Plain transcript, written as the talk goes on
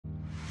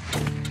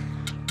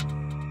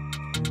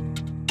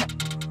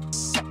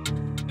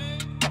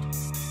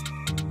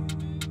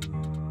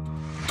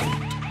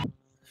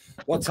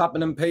What's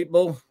happening,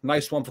 people?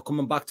 Nice one for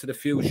coming back to the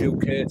Fuse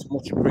UK. It's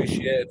much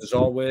appreciated, as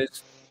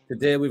always.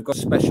 Today, we've got a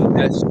special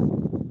guest,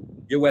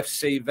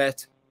 UFC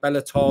vet,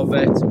 Bellator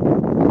vet,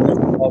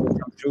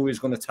 which I'm sure he's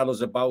going to tell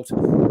us about.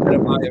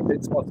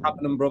 What's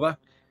happening, brother?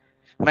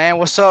 Man,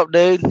 what's up,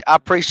 dude? I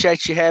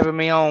appreciate you having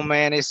me on,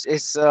 man. This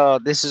is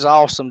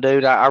awesome,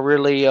 dude. I'm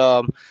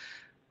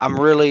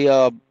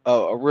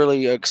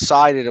really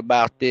excited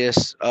about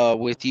this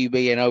with you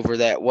being over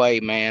that way,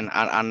 man.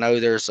 I know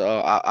there's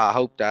I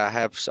hope that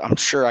I'm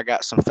sure I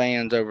got some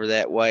fans over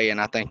that way, and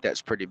I think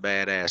that's pretty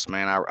badass,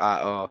 man.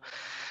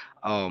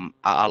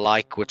 I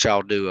like what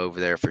y'all do over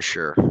there for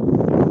sure.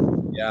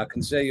 Yeah, I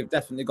can say you've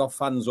definitely got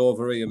fans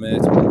over here,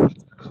 mate.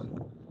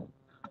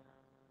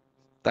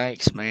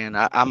 Thanks, man.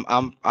 I've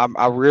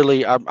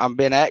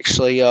been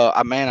actually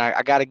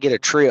I got to get a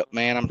trip,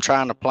 man. I'm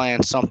trying to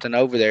plan something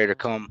over there to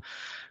come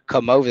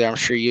over there. I'm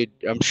sure you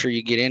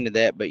get into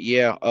that, but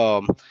yeah,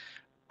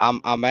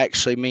 I'm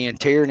actually me and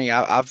Tierney.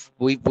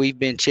 We've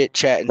been chit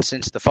chatting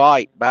since the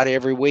fight about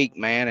every week,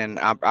 man, and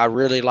I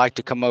really like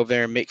to come over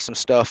there and mix some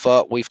stuff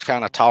up. We've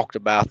kind of talked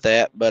about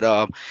that, but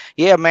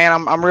yeah,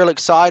 man, I'm real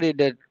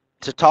excited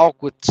to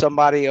talk with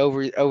somebody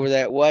over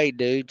that way,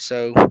 dude.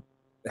 So,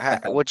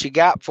 what you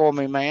got for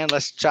me, man?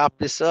 Let's chop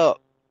this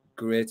up.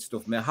 Great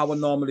stuff, mate. How I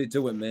normally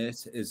do it,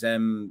 mate, is I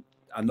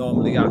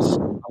normally ask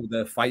how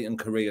their fighting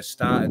career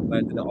started.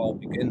 Where did it all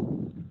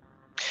begin?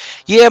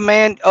 Yeah,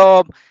 man.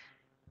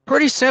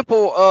 Pretty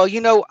simple. I'll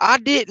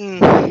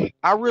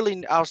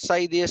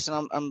say this,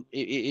 and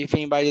if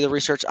anybody did the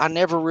research, I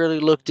never really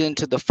looked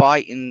into the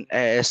fighting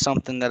as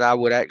something that I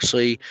would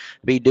actually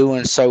be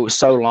doing so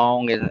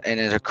long and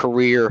as a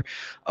career.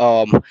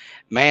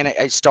 Man,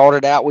 it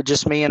started out with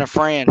just me and a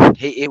friend.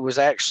 He was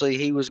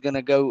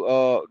gonna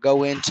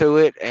go into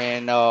it,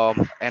 and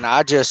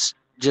I just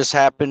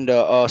happened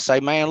to say,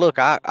 man, look,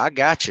 I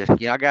got you.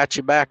 I got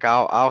you back.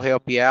 I'll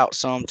help you out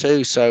some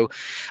too. So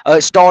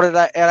it started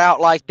out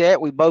like that.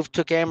 We both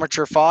took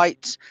amateur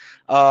fights,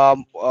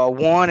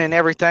 won and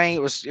everything.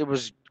 It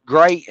was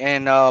great.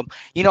 And I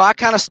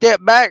kind of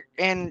stepped back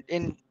and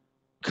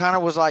kind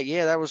of was like,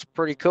 yeah, that was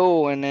pretty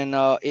cool. And then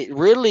it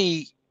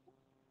really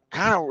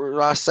kind of,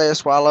 I say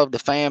that's why I love the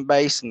fan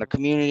base and the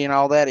community and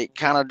all that. It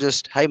kind of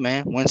just, hey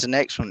man, when's the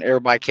next one?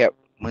 Everybody kept,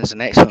 when's the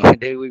next one?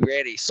 Dude, we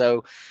ready?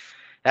 So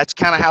that's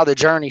kind of how the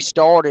journey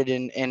started,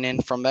 and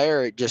then from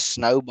there it just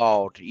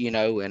snowballed,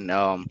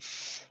 and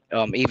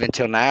even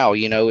till now,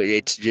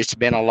 it's just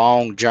been a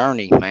long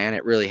journey, man.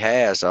 It really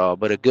has,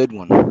 but a good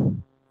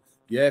one.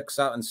 Yeah, because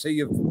I can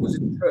see was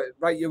it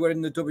right? You were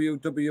in the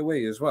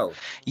WWE as well.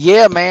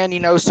 Yeah, man.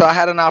 So I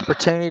had an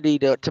opportunity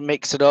to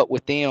mix it up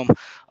with them,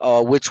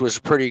 which was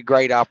a pretty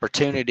great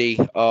opportunity.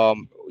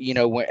 On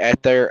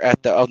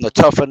the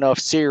Tough Enough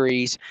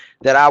series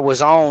that I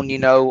was on,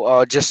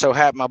 just so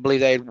happened I believe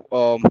they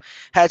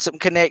had some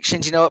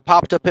connections. It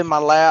popped up in my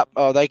lap.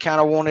 They kind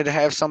of wanted to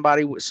have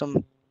somebody with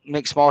some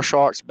mixed martial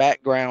arts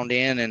background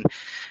in, and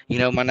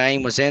my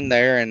name was in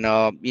there, and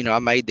I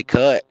made the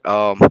cut.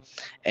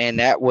 And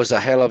that was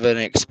a hell of an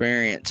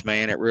experience,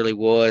 man. It really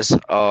was.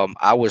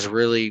 I was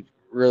really,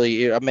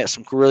 I met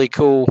some really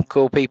cool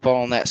people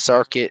on that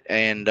circuit,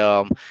 and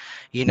that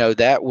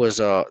was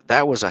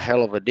a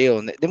hell of a deal.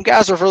 And them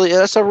guys are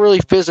that's a really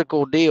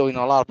physical deal. A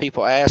lot of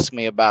people ask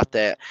me about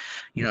that.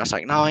 It's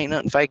like, no, ain't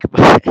nothing fake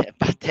about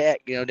that.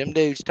 Them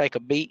dudes take a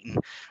beating.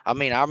 I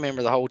mean, I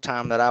remember the whole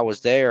time that I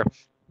was there,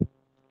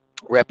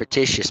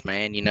 repetitious,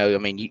 man. Your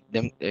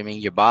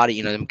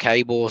body, them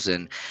cables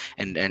and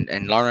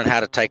learning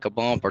how to take a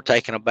bump or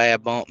taking a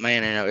bad bump,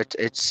 man.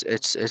 It's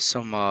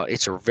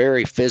a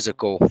very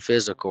physical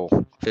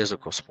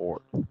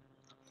sport.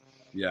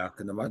 Yeah, I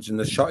can imagine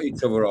they shot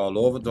each other all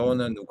over, don't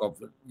they? And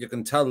you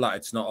can tell that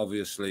it's not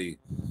obviously.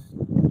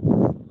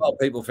 A lot of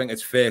people think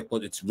it's fake,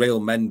 but it's real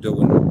men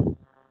doing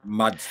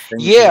mad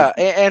things. Yeah,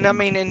 and a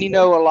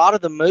lot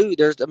of the moves,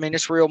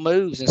 it's real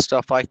moves and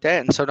stuff like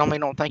that. And so don't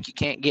think you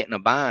can't get in a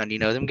bind.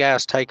 Them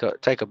guys take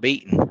a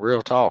beating.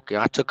 Real talk.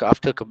 I've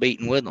took a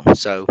beating with them.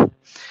 So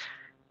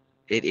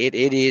it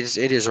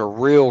is a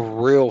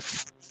real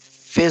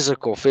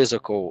physical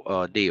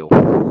deal.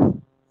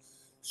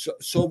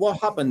 So what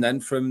happened then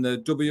from the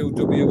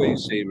WWE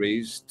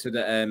series to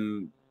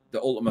the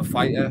Ultimate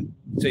Fighter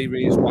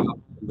series? What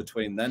happened in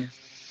between then?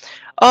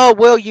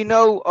 Well,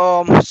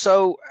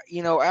 after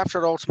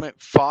the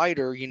Ultimate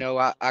Fighter,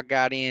 I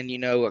got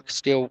in,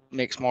 still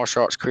mixed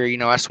martial arts career.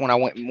 That's when I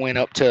went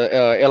up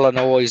to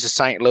Illinois to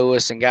St.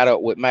 Louis and got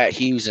up with Matt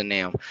Hughes and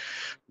them.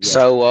 Yeah.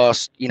 So, I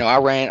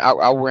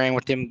ran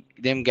with them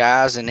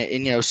guys,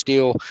 and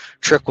still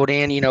trickled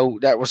in.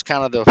 That was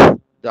kind of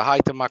the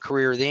height of my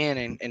career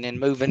then, and then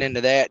moving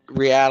into that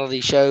reality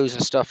shows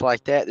and stuff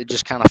like that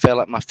just kind of fell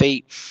at my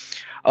feet.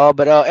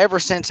 But ever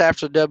since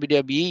after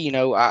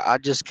WWE, I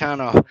just kind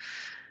of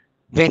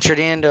ventured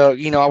into,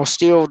 I was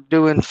still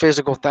doing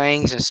physical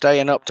things and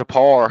staying up to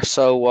par.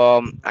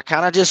 So I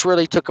kind of just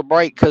really took a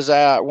break because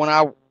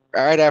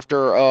right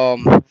after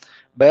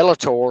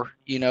Bellator,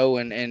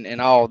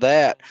 and all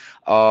that,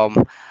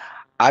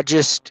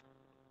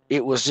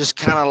 it was just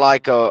kind of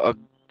like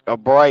a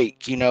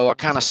break. I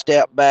kind of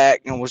stepped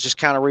back and was just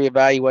kind of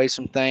reevaluating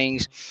some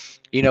things.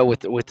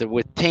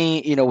 With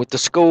team, with the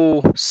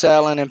school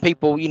selling and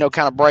people,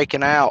 kind of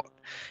breaking out.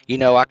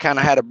 I kind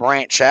of had to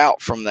branch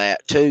out from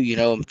that too,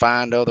 and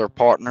find other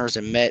partners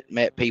and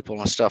met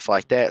people and stuff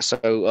like that.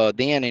 So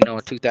then, in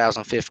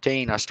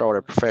 2015, I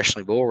started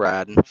professionally bull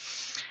riding,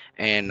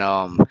 and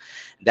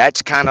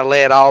that's kind of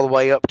led all the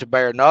way up to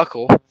bare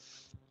knuckle.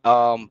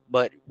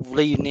 But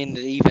leading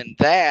into even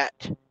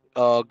that,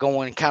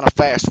 going kind of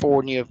fast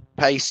forwarding your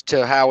pace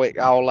to how it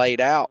all laid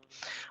out.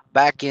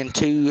 Back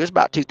into it was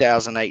about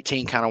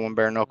 2018, kind of when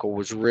bare knuckle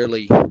was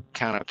really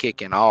kind of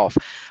kicking off.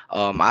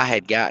 I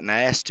had gotten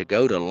asked to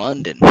go to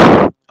London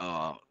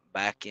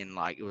back in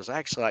it was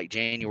actually like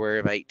January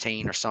of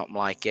 18 or something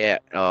like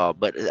that.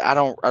 But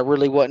I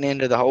really wasn't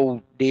into the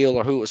whole deal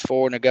or who it was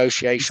for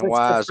negotiation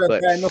wise.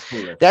 But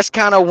that's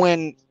kind of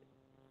when.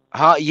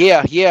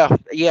 Yeah.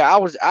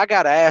 I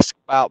got asked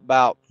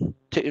about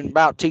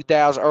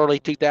 2000, early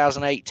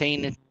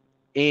 2018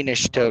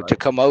 ish to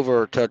come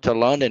over to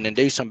London and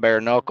do some bare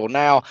knuckle.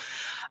 Now,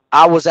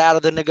 I was out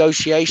of the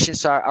negotiation,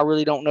 so I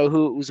really don't know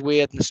who it was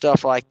with and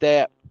stuff like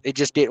that. It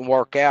just didn't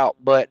work out.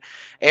 But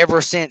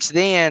ever since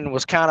then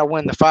was kind of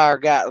when the fire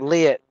got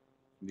lit,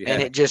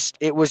 and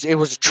it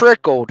was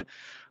trickled,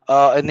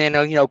 and then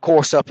of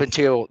course up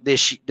until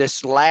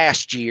this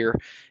last year,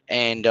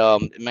 and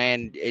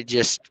man,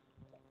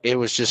 it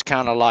was just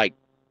kind of like,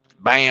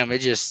 bam!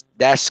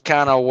 That's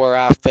kind of where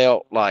I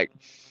felt like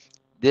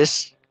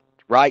this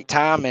right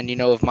time, and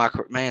of my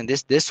man,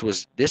 this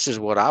is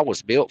what I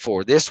was built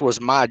for. This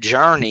was my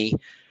journey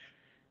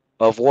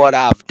of what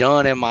I've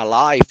done in my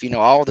life.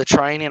 All the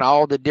training,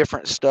 all the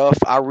different stuff.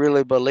 I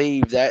really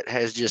believe that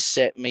has just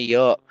set me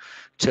up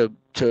to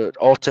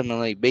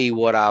ultimately be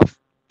what I've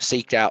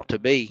seeked out to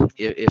be.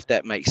 If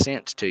that makes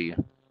sense to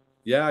you.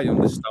 Yeah, I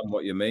understand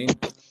what you mean.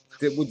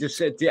 Would you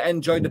say, do you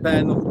enjoy the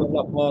bare knuckle a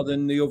lot more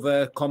than the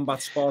other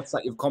combat sports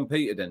that you've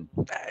competed in?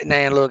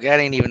 Man, look, that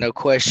ain't even no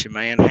question,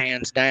 man.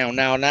 Hands down.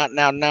 Now, and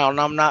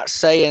I'm not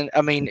saying.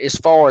 I mean, as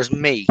far as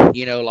me,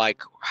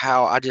 like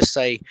how I just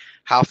say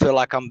how I feel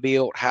like I'm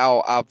built,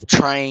 how I've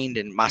trained,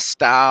 and my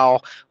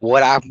style,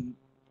 what I've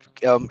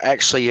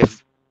actually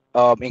have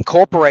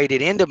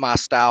incorporated into my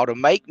style to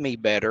make me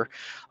better.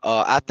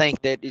 I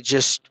think that it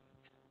just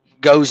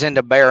goes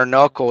into bare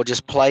knuckle,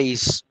 just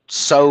plays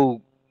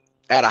so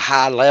at a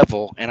high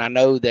level, and I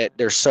know that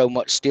there's so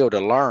much still to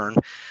learn.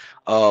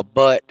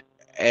 But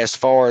as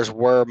far as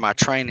where my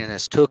training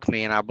has took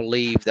me, and I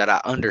believe that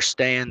I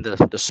understand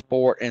the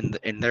sport, and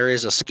there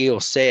is a skill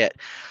set.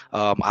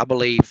 I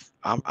believe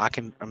I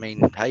can. I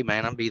mean, hey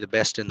man, I'm be the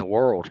best in the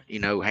world,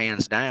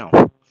 hands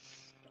down.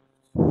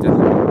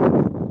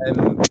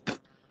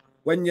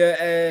 When you're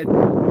in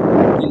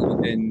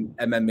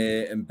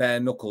MMA and bare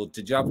knuckle,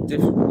 did you have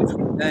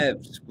different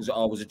nerves?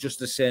 Was it just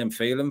the same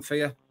feeling for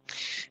you?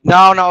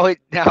 No,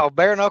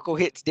 bare knuckle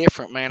hits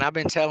different, man. I've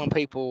been telling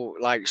people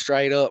like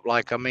straight up,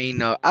 like, I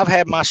mean, I've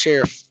had my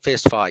share of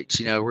fist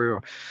fights,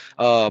 real.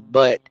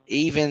 But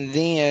even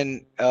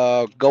then,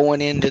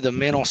 going into the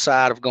mental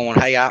side of going,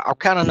 hey, I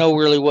kind of know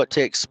really what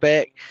to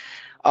expect.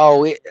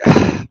 Oh,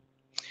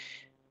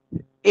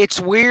 it's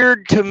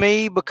weird to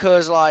me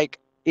because like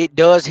it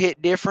does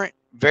hit different.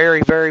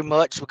 Very, very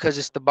much because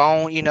it's the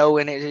bone,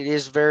 and it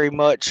is very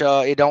much,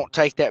 it don't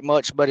take that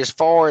much. But as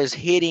far as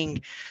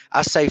hitting,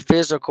 I say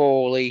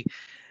physically,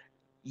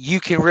 you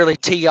can really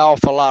tee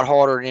off a lot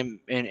harder in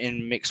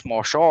mixed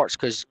martial arts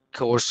because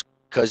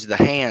of the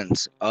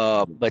hands.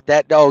 But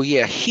that, oh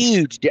yeah,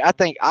 huge. I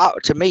think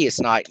to me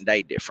it's night and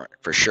day different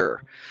for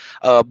sure.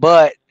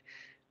 But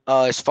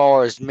as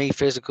far as me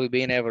physically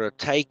being able to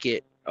take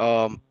it,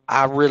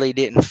 I really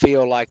didn't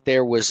feel like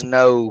there was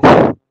no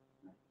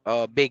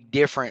big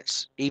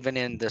difference even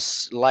in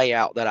this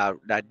layout that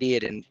I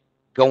did in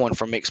going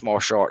from mixed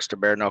martial arts to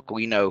bare knuckle.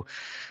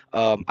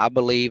 I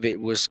believe it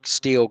was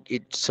still,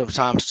 it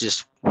sometimes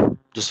just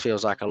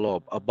feels like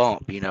a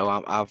bump.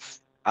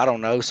 I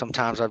don't know.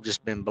 Sometimes I've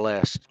just been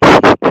blessed.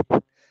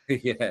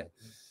 Yeah.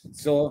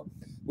 So,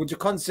 would you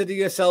consider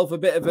yourself a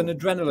bit of an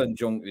adrenaline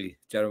junkie,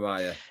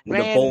 Jeremiah?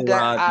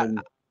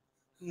 Man,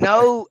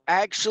 no,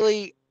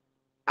 actually,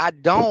 I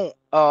don't.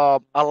 A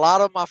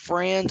lot of my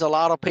friends, a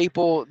lot of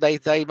people, they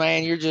say,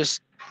 man,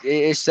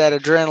 it's that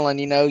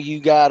adrenaline, you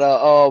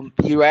gotta,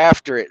 you're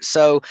after it.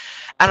 So,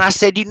 and I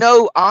said,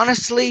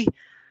 honestly,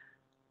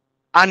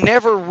 I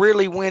never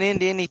really went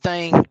into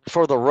anything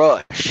for the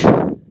rush.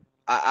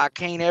 I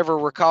can't ever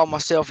recall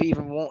myself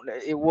even wanting.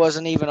 It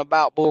wasn't even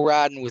about bull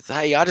riding with,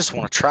 hey, I just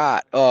want to try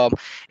it.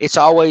 It's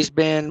always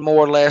been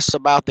more or less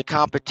about the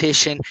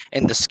competition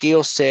and the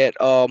skill set.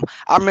 I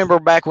remember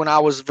back when I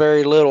was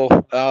very little,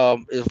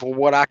 for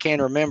what I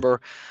can remember,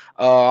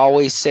 I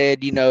always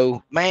said,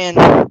 man,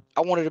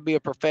 I wanted to be a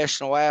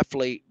professional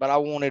athlete, but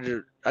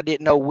I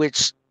didn't know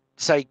which,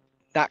 say,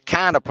 not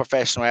kind of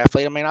professional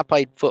athlete. I mean, I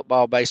played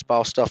football,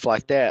 baseball, stuff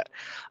like that.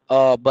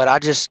 But I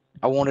just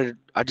wanted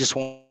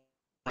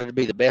to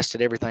be the best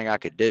at everything I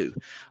could do,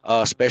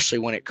 especially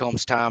when it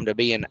comes time to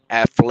being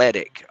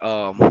athletic.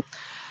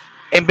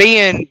 and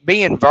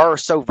being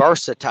so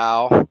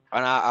versatile,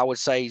 and I would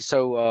say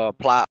so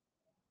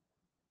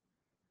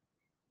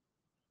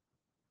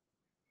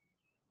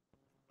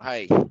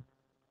hey,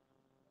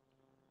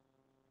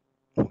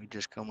 we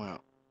just come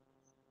out.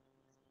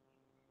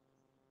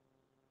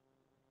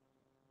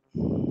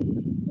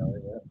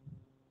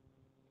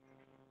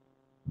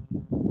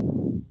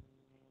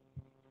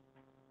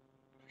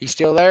 You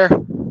still there?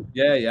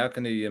 Yeah, yeah, I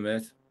can hear you,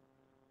 mate.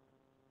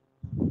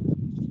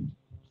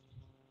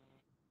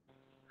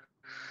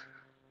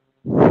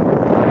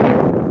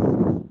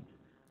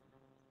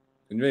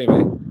 Can you hear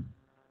me?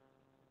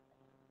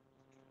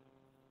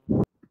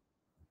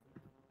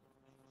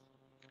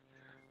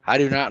 I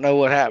do not know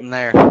what happened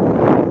there.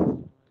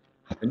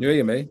 Can you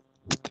hear me?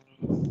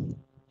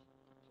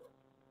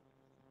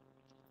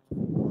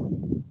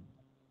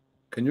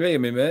 Can you hear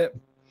me, mate?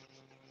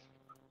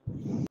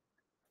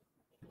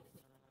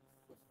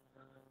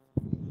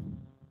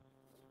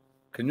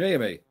 Can you hear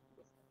me?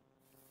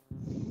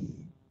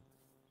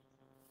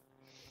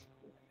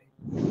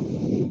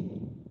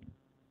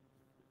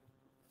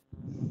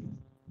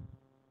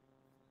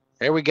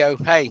 There we go.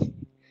 Hey,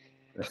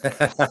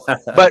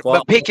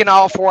 but picking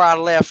off where I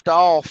left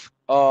off,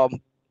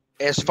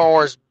 as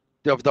far as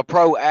the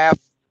pro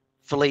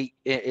athlete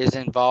is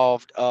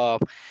involved,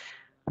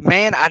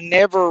 man, I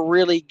never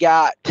really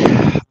got.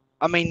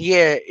 I mean,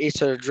 yeah,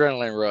 it's an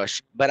adrenaline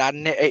rush, but I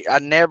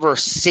never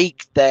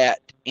seek that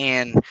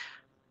in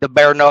the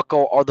bare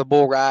knuckle or the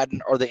bull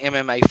riding or the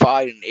MMA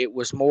fighting. It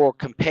was more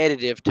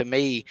competitive to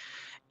me,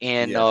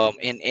 and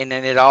in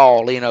it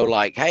all,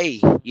 like, hey,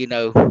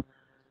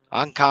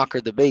 I can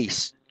conquer the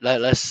beast.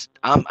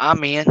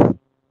 I'm in.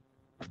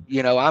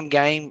 I'm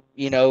game.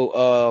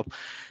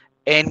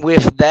 And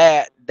with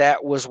that,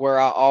 that was where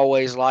I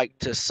always like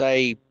to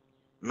say,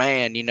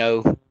 man,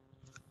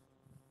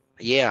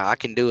 yeah, I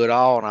can do it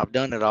all, and I've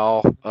done it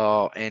all,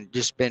 and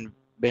just been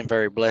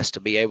very blessed to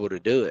be able to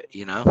do it.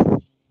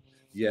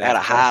 Yeah, At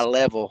of a high course.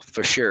 level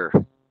for sure.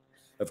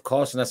 Of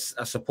course, and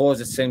I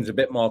suppose it seems a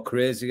bit more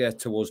crazier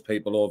to us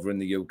people over in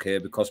the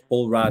UK because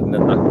bull riding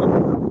and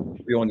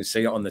that, we only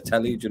see it on the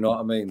telly. Do you know what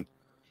I mean?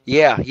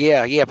 Yeah.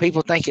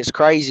 People think it's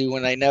crazy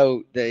when they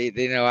know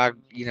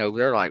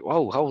they're like,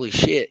 whoa, holy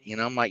shit.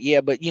 I'm like,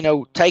 yeah, but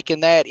taking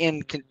that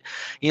in,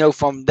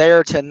 from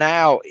there to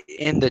now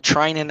in the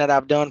training that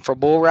I've done for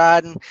bull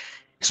riding,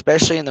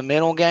 especially in the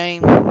mental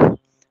game,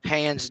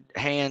 hands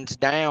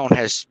down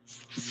has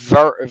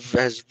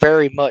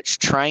very much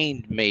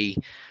trained me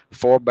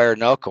for bare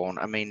knuckle.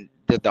 I mean,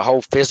 the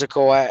whole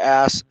physical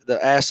the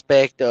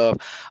aspect of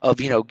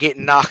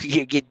getting knocked,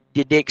 get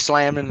your dick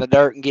slammed in the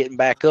dirt and getting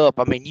back up.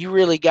 I mean, you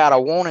really gotta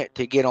want it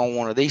to get on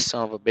one of these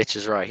son of a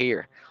bitches right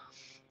here.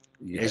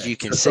 As Yeah, you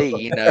can true.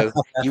 see,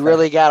 you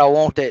really gotta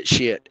want that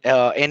shit,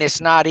 and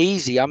it's not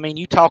easy. I mean,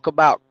 you talk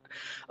about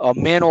a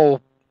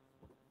mental,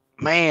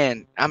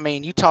 man, I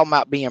mean, you talking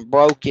about being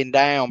broken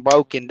down,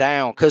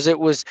 because it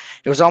was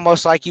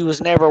almost like you was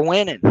never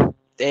winning.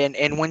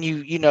 And when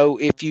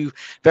if you've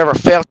ever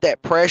felt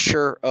that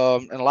pressure,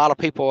 and a lot of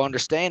people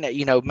understand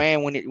that,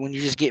 man, when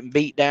you're just getting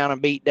beat down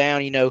and beat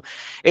down,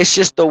 it's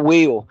just the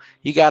will.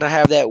 You got to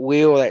have that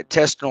will, that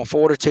intestinal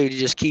fortitude to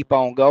just keep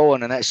on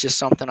going, and that's just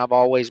something I've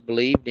always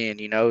believed in.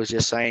 Is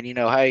just saying,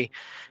 hey,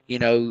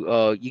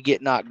 you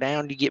get knocked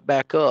down, you get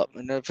back up,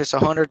 and if it's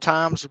 100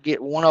 times,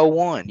 get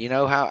 101.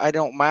 How it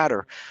don't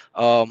matter.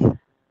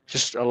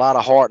 Just a lot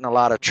of heart and a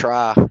lot of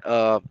try.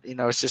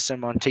 It's just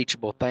some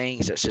unteachable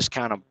things that's just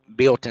kind of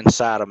built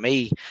inside of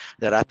me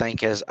that I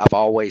think I've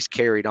always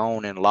carried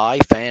on in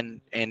life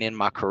and in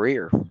my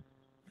career.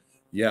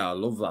 Yeah, I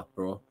love that,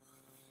 bro.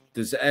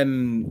 Have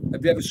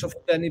you ever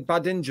suffered any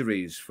bad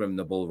injuries from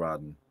the bull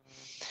riding?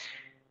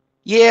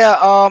 Yeah,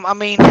 I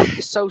mean,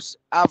 so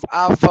I've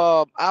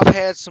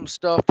had some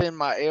stuff in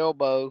my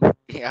elbow.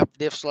 Yeah, I've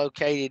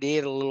dislocated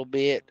it a little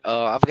bit.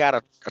 I've got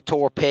a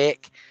tore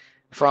pec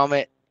from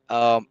it.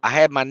 I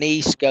had my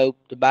knee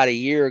scoped about a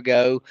year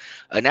ago,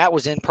 and that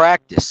was in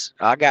practice.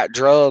 I got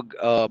drugged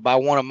by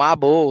one of my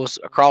bulls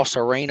across the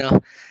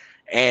arena,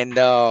 and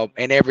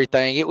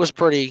everything. It was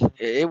pretty.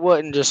 It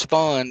wasn't just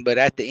fun, but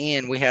at the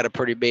end we had a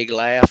pretty big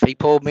laugh. He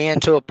pulled me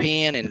into a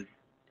pen and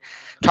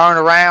turned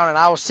around, and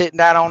I was sitting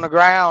down on the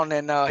ground,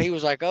 and he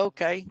was like,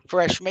 "Okay,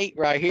 fresh meat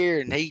right here,"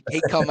 and he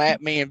come at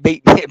me and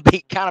beat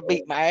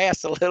my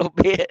ass a little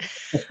bit,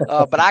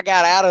 but I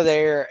got out of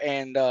there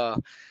and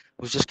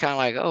was just kind of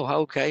like,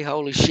 "Oh, okay,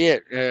 holy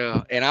shit!"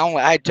 And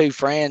I had two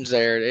friends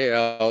there.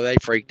 They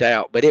freaked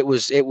out, but it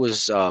was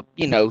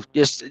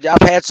just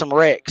I've had some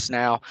wrecks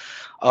now.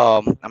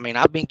 I mean,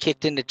 I've been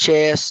kicked in the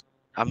chest.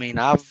 I mean,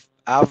 I've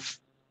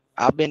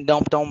been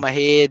dumped on my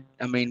head.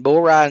 I mean,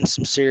 bull riding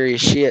some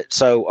serious shit.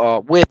 So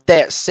with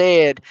that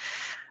said,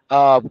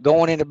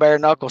 going into bare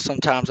knuckle,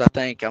 sometimes I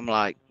think I'm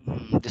like,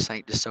 this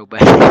ain't just so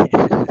bad.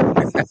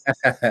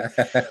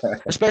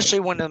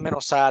 Especially when the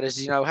mental side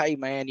is, hey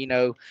man,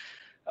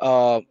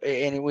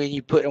 and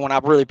when I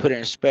really put it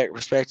in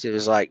perspective,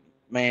 is like,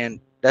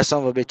 man, that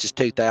son of a bitch is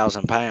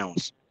 2,000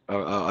 pounds.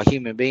 A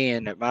human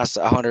being at my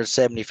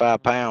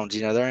 175 pounds,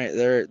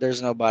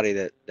 there's nobody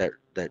that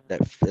that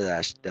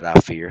I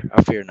fear.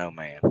 I fear no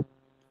man.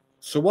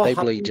 So what They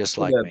bleed happens just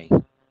like me.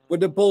 with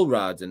the bull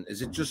riding?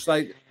 Is it just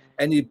like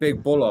any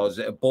big bull, or is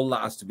it a bull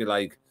that has to be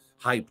like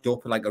hyped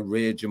up like a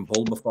raging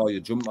bull before you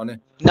jump on it?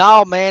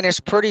 No, man, it's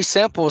pretty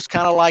simple. It's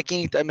kind of like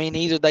anything. I mean,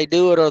 either they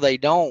do it or they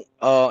don't.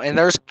 And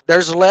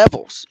there's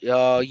levels.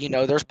 You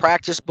know, there's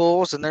practice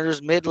bulls, and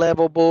there's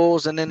mid-level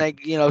bulls, and then they,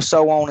 you know,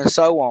 so on and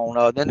so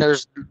on. Then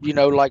there's, you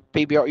know, like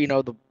PBR, you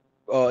know, the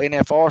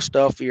NFR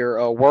stuff,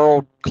 your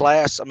world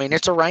class. I mean,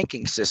 it's a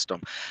ranking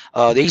system.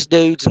 These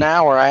dudes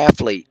now are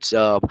athletes.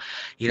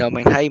 You know, I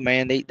mean, hey,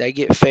 man, they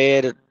get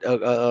fed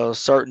a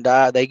certain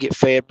diet. They get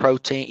fed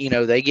protein. You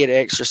know, they get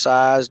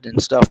exercised and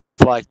stuff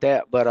like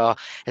that. But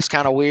it's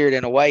kind of weird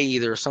in a way.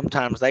 Either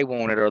sometimes they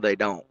want it or they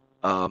don't.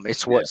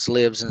 It's Yeah. what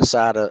lives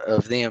inside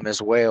of them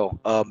as well.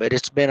 But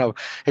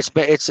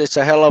it's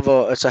a hell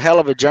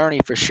of a journey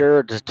for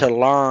sure to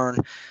learn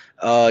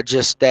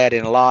just that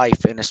in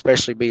life, and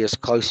especially be as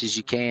close as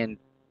you can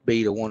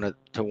be to one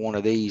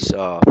of these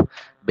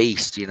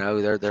beasts. You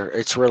know, they're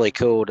it's really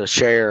cool to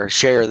share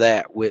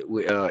that with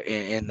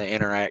in the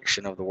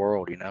interaction of the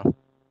world. You know.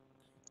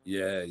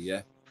 Yeah,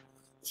 yeah.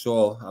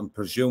 So I'm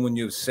presuming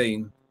you've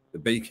seen the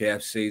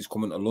BKFC is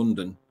coming to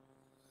London.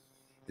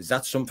 Is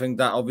that something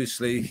that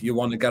obviously you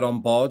want to get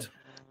on board?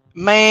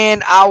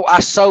 Man, I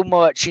so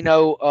much, you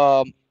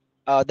know,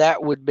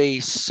 that would be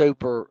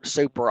super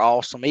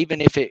awesome.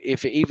 Even if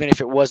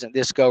it wasn't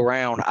this go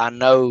round, I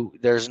know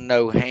there's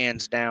no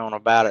hands down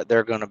about it.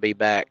 They're going to be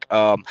back.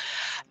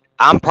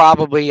 I'm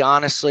probably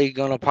honestly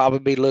going to probably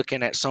be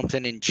looking at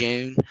something in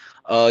June.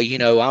 You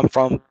know, I'm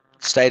from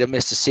the state of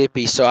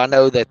Mississippi, so I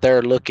know that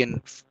they're looking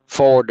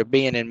forward to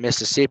being in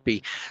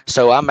Mississippi.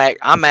 So I'm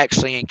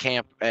actually in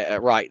camp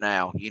right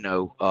now. You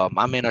know,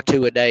 I'm in a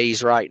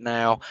 2-a-days right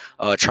now,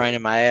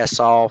 training my ass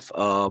off.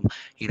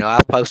 You know,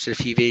 I've posted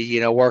a few videos.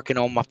 You know, working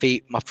on my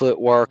feet, my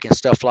footwork, and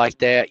stuff like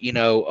that. You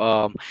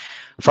know,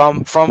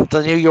 from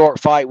the New York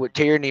fight with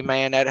Tierney,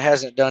 man, that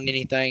hasn't done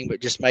anything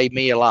but just made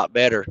me a lot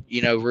better.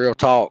 You know, real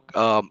talk.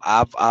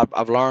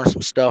 I've learned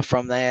some stuff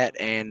from that,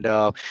 and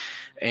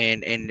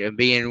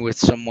being with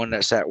someone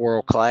that's at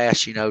world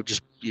class, you know,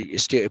 just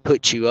it still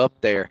puts you up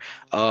there.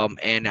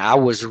 And I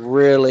was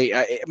really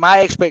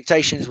my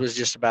expectations was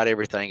just about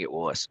everything it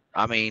was.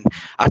 I mean,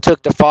 I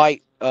took the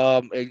fight.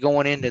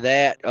 Going into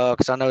that,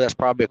 because I know that's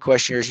probably a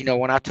question. Is, you know,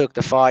 when I took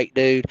the fight,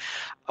 dude,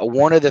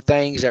 one of the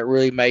things that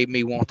really made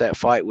me want that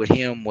fight with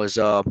him was,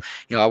 you know,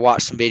 I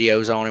watched some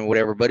videos on him,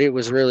 whatever, but it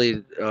was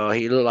really,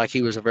 he looked like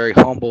he was a very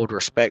humbled,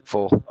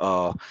 respectful,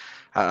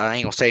 I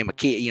ain't gonna say him a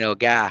kid, you know, a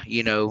guy,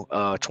 you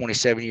know,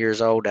 27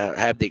 years old, to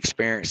have the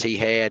experience he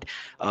had.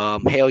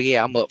 Hell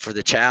yeah, I'm up for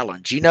the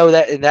challenge. You know,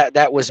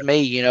 that was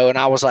me, you know, and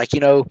I was like, you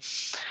know,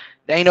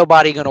 there ain't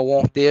nobody gonna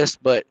want this,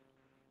 but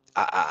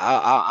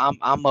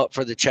I'm up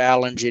for the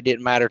challenge. It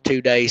didn't matter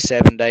 2 days,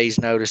 7 days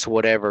notice,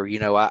 whatever. You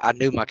know, I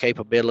knew my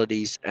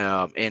capabilities,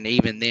 and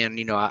even then,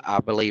 you know, I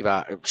believe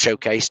I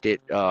showcased it.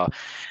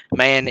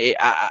 Man,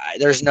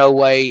 there's no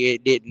way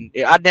it didn't.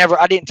 I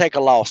didn't take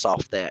a loss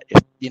off that.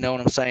 If you know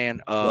what I'm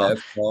saying. Yeah,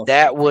 of course.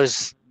 That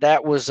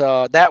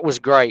was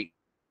great.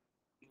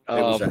 It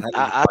was a hell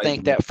I of a think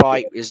fight. that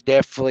fight is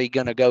definitely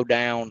going to go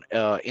down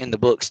in the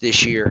books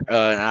this year,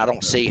 and I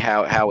don't see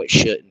how it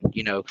shouldn't.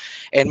 You know,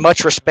 and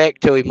much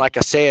respect to him. Like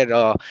I said,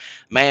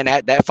 man,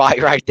 that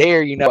fight right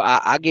there. You know,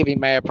 I give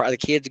him mad. The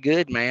kid's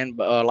good, man.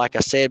 But like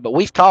I said, but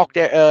we've talked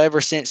ever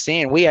since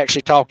then. We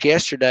actually talked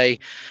yesterday.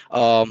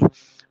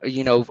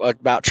 You know,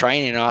 about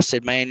training. And I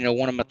said, man, you know,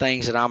 one of my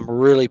things that I'm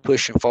really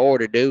pushing forward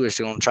to do is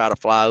going to try to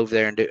fly over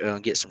there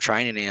and get some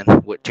training in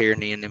with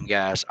Tierney and them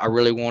guys. I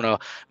really want to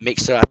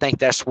mix up. I think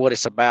that's what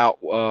it's about,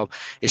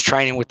 is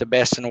training with the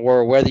best in the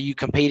world, whether you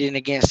competing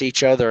against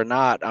each other or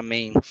not. I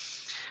mean,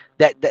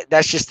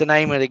 that's just the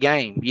name of the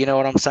game. You know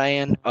what I'm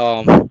saying?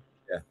 Yeah.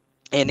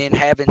 And then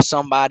having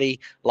somebody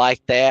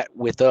like that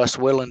with us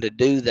willing to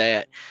do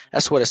that,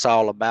 that's what it's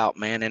all about,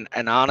 man.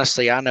 And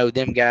honestly, I know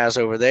them guys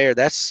over there,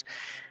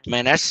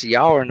 man, that's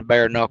y'all are in the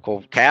bare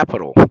knuckle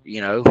capital.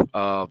 You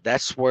know,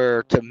 that's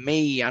where, to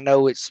me, I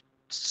know it's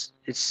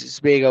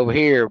big over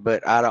here,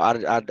 but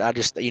I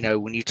just, you know,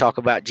 when you talk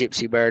about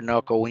gypsy bare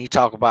knuckle, when you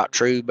talk about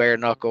true bare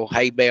knuckle,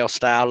 hay bale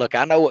style, look,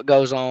 I know what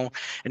goes on,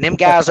 and them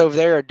guys over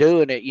there are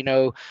doing it. You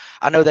know,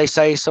 I know they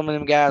say some of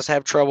them guys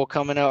have trouble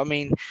coming up. I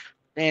mean,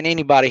 and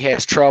anybody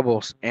has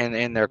troubles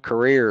in their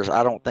careers.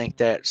 I don't think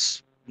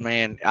that's,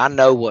 man, I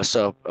know what's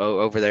up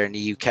over there in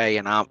the UK,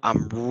 and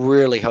I'm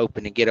really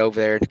hoping to get over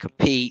there and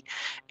compete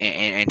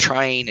and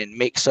train and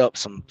mix up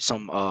some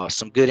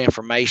good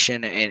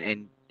information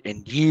and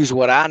use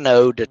what I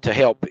know to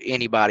help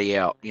anybody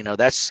out. You know,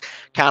 that's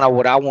kind of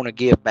what I want to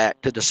give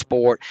back to the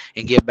sport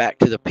and give back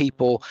to the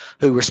people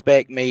who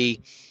respect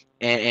me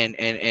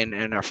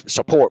and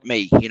support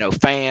me. You know,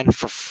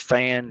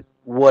 fan,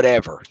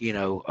 whatever. You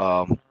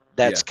know,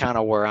 that's kind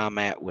of where I'm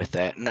at with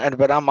that.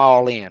 But I'm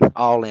all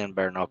in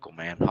bare knuckle,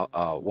 man,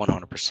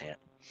 100%.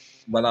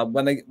 Well,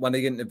 when I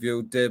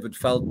interviewed David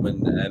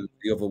Feldman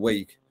the other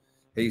week,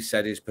 he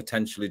said he's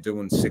potentially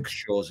doing 6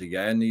 shows a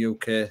year in the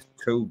UK,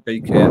 2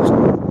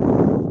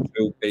 BKs, 2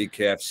 do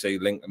BKFC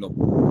linking up,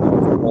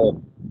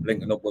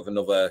 linking up with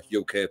another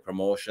UK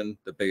promotion,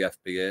 the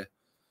BFBA.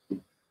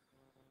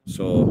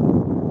 So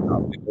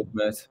that'll be good,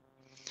 mate.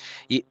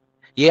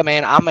 Yeah,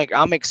 man,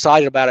 I'm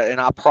excited about it,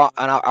 and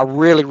I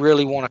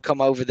really want to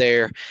come over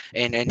there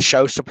and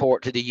show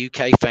support to the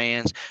UK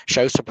fans,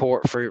 show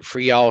support for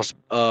y'all's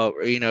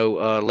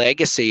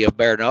legacy of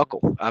bare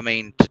knuckle. I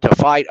mean, to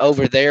fight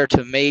over there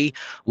to me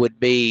would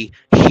be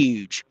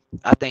huge.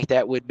 I think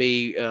that would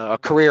be a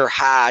career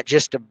high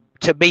just to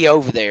be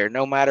over there.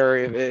 No matter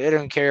if it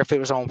doesn't care if it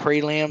was on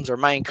prelims or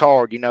main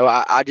card.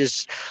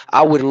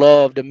 I would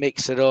love to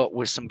mix it up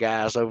with some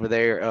guys over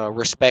there,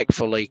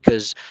 respectfully,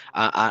 because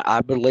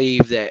I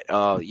believe that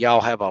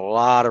y'all have a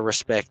lot of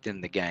respect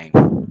in the game.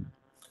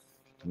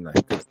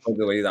 Good for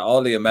that.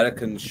 All the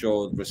Americans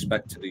showed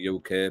respect to the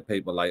UK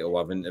people like who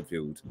I've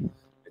interviewed.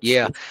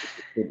 It's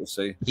good to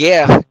see.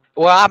 Yeah.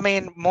 Well, I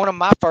mean, one of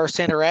my first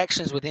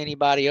interactions with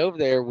anybody over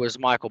there was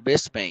Michael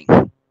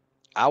Bisping.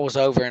 I was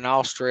over in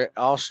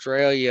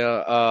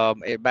Australia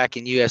back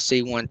in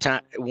UFC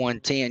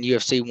 110,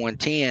 UFC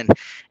 110,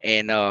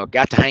 and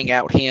got to hang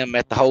out with him,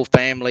 met the whole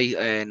family,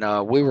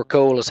 and we were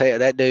cool as hell.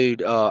 That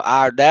dude,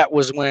 that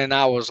was when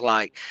I was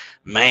like,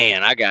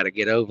 man, I got to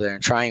get over there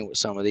and train with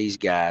some of these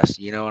guys.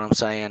 You know what I'm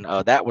saying?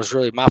 That was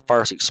really my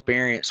first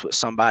experience with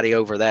somebody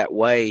over that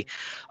way.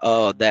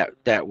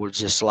 That was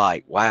just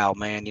like, wow,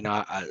 man.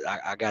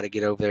 I got to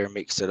get over there and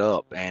mix it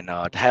up, and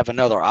to have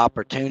another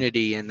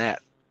opportunity in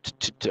that.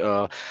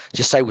 To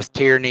just say with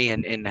Tierney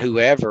and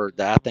whoever,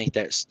 I think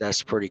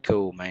that's pretty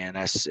cool, man.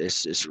 It's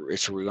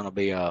going to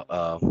be a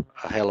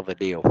hell of a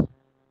deal.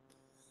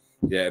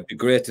 Yeah, it'd be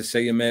great to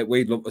see you, mate.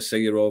 We'd love to see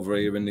you over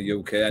here in the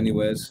UK,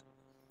 anyways.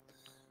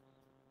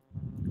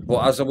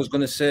 But as I was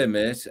going to say,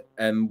 mate,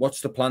 what's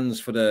the plans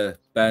for the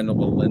bare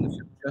knuckle in the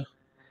future?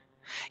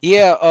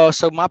 Yeah,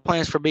 so my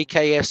plans for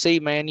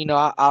BKFC, man,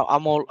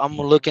 I'm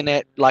looking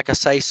at, like I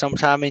say,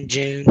 sometime in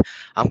June.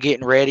 I'm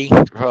getting ready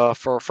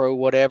for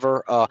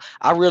whatever.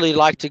 I really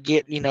like to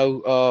get 3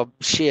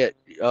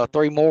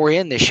 more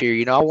in this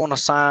year. I want to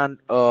sign.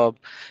 I'm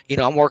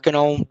working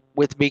on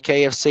with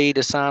BKFC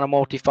to sign a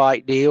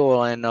multi-fight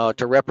deal and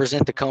to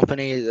represent the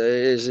company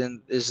is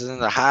in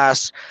the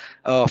highest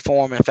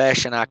form and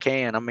fashion I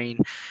can. I mean,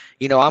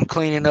 I'm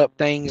cleaning up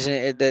things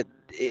that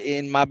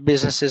in my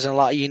businesses and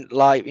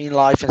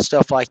life and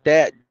stuff like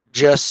that,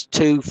 just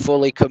to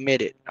fully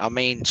commit it. I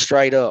mean,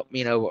 straight up,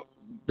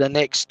 the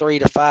next 3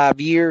 to 5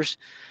 years,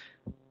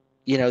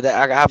 that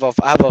I have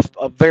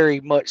a very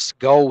much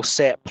goal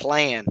set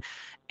plan,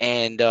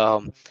 and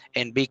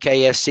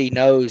BKFC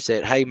knows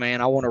that, hey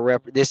man, I want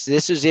to this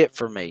is it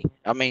for me.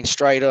 I mean,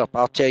 straight up,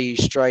 I'll tell you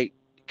straight,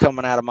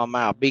 coming out of my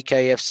mouth,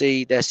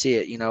 BKFC, that's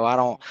it.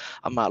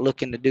 I'm not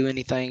looking to do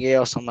anything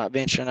else. I'm not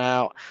venturing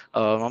out.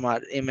 I'm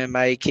not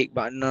MMA,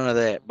 kickboxing, none of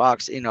that.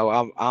 Box,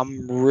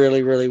 I'm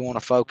really want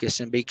to focus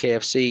in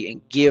BKFC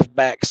and give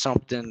back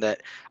something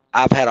that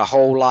I've had a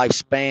whole life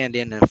spanned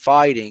in and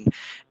fighting,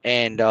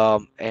 and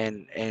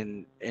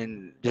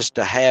just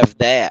to have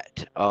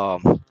that,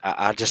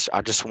 I just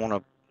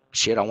want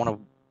to I want to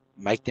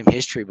make them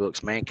history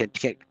books, man. Can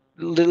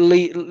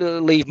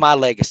leave my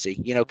legacy,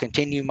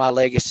 continue my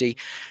legacy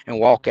and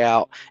walk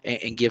out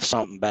and give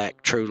something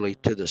back truly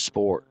to the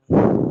sport.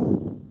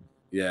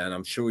 Yeah, and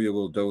I'm sure you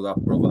will do that,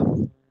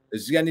 brother.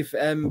 Is there any,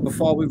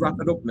 before we wrap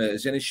it up, mate,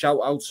 is there any shout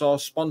outs or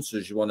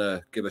sponsors you want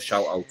to give a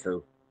shout out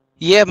to?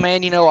 Yeah,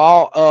 man, I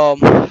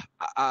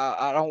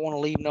don't want to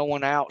leave no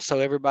one out. So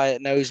everybody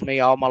that knows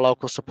me, all my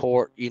local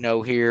support,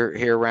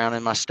 here around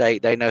in my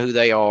state, they know who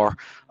they are.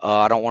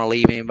 I don't want to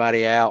leave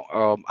anybody out.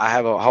 I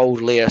have a whole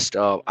list.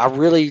 I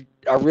really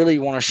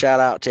want to shout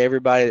out to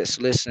everybody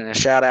that's listening. A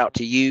shout out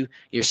to you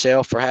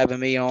yourself for having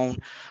me on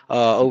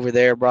over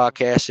there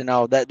broadcasting.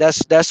 All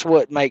that's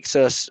what makes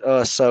us.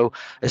 So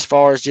as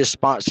far as just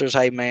sponsors,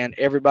 hey man,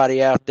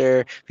 everybody out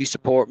there, if you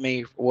support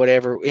me,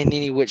 whatever, in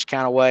any which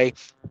kind of way,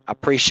 I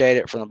appreciate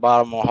it from the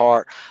bottom of my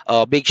heart.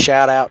 Big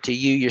shout out to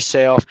you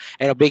yourself,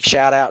 and a big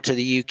shout out to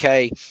the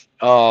UK.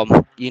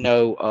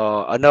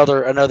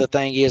 Another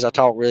thing is, I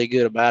talk really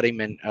good about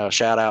him, and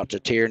shout out to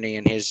Tierney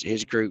and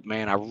his group,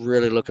 man. I'm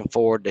really looking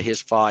forward to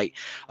his fight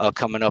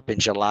coming up in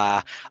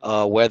July.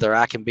 Whether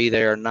I can be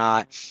there or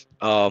not,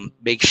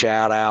 big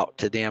shout out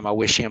to them. I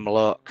wish him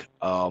luck.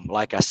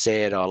 Like I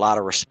said, a lot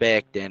of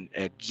respect and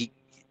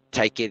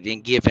take it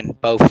and giving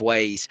both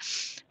ways.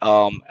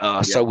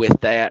 So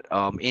with that,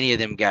 any of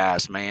them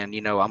guys, man,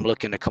 I'm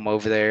looking to come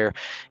over there,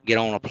 get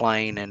on a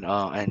plane,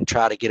 and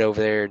try to get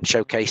over there and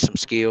showcase some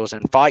skills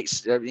and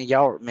fights.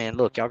 Y'all, man,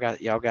 look, y'all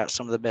got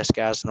some of the best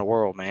guys in the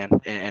world, man,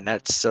 and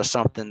that's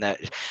something that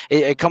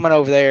coming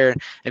over there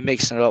and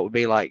mixing it up would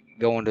be like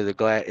going to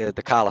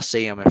the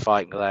Coliseum and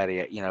fighting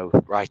Gladiator,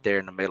 right there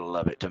in the middle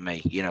of it. To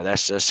me,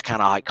 that's just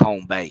kind of like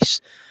home base.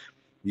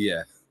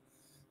 Yeah.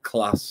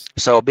 Class.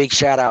 So a big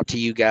shout out to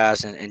you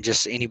guys and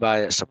just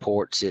anybody that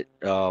supports it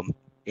in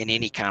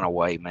any kind of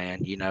way,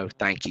 man.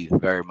 Thank you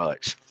very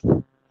much.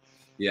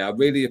 Yeah, I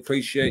really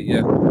appreciate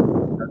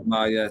you.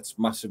 It's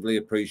massively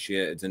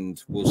appreciated,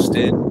 and we'll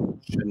stay in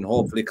much, and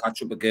hopefully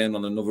catch up again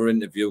on another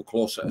interview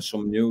closer to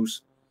some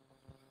news.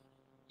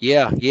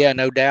 Yeah,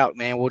 no doubt,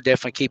 man. We'll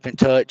definitely keep in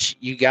touch.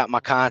 You got my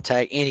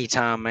contact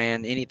anytime,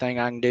 man. Anything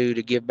I can do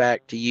to give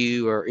back to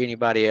you or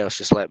anybody else,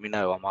 just let me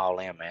know. I'm all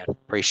in, man.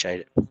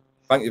 Appreciate it.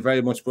 Thank you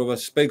very much, brother.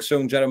 Speak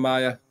soon,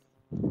 Jeremiah.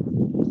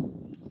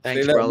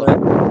 Thanks, See you later, brother.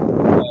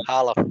 mate.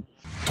 Holla.